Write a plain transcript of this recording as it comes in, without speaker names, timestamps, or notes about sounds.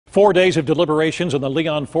4 days of deliberations in the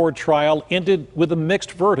Leon Ford trial ended with a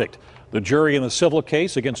mixed verdict. The jury in the civil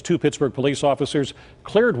case against 2 Pittsburgh police officers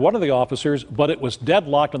cleared one of the officers, but it was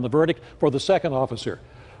deadlocked on the verdict for the second officer.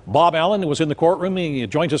 Bob Allen was in the courtroom. He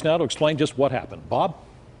joins us now to explain just what happened. Bob?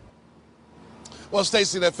 Well,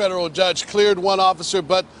 Stacey, the federal judge cleared one officer,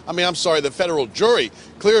 the federal jury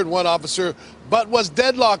cleared one officer, but was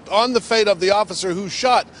deadlocked on the fate of the officer who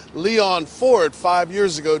shot Leon Ford 5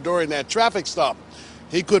 years ago during that traffic stop.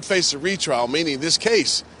 He could face a retrial, meaning this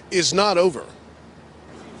case is not over.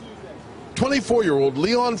 24-year-old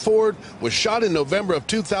Leon Ford was shot in November of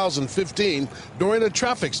 2015 during a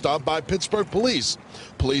traffic stop by Pittsburgh police.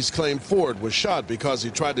 Police claim Ford was shot because he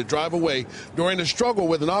tried to drive away during a struggle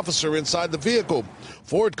with an officer inside the vehicle.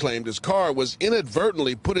 Ford claimed his car was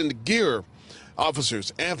inadvertently put into gear.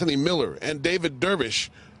 Officers Anthony Miller and David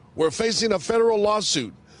Dervish were facing a federal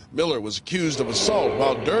lawsuit. Miller was accused of assault,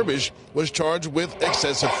 while Dervish was charged with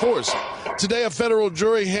excessive force. Today, a federal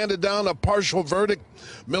jury handed down a partial verdict.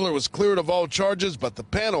 Miller was cleared of all charges, but the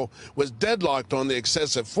panel was deadlocked on the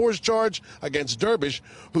excessive force charge against Dervish,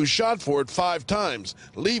 who shot Ford 5 times,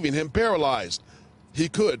 leaving him paralyzed. He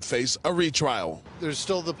could face a retrial. There's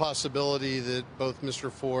still the possibility that both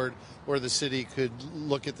Mr. Ford or the city could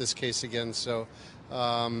look at this case again. So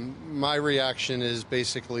my reaction is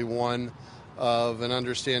basically one of an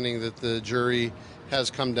understanding that the jury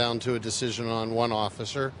has come down to a decision on one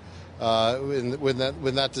officer. When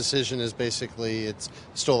that decision is basically, it's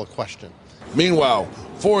still a question. Meanwhile,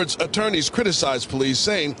 Ford's attorneys criticized police,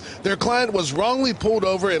 saying their client was wrongly pulled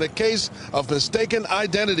over in a case of mistaken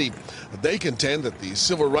identity. They contend that the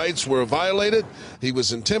civil rights were violated. He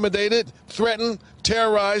was intimidated, threatened,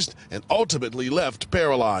 terrorized, and ultimately left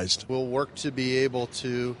paralyzed. We'll work to be able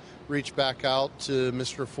to reach back out to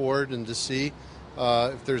Mr. Ford and to see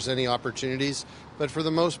if there's any opportunities. But for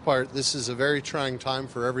the most part, this is a very trying time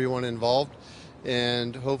for everyone involved.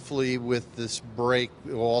 And hopefully with this break,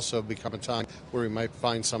 it will also become a time where we might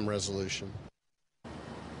find some resolution.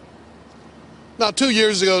 Now, 2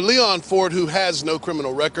 years ago, Leon Ford, who has no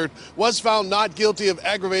criminal record, was found not guilty of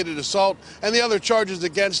aggravated assault, and the other charges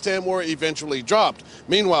against him were eventually dropped.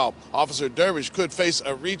 Meanwhile, Officer Dervish could face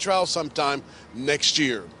a retrial sometime next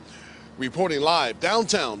year. Reporting live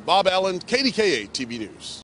downtown, Bob Allen, KDKA-TV News.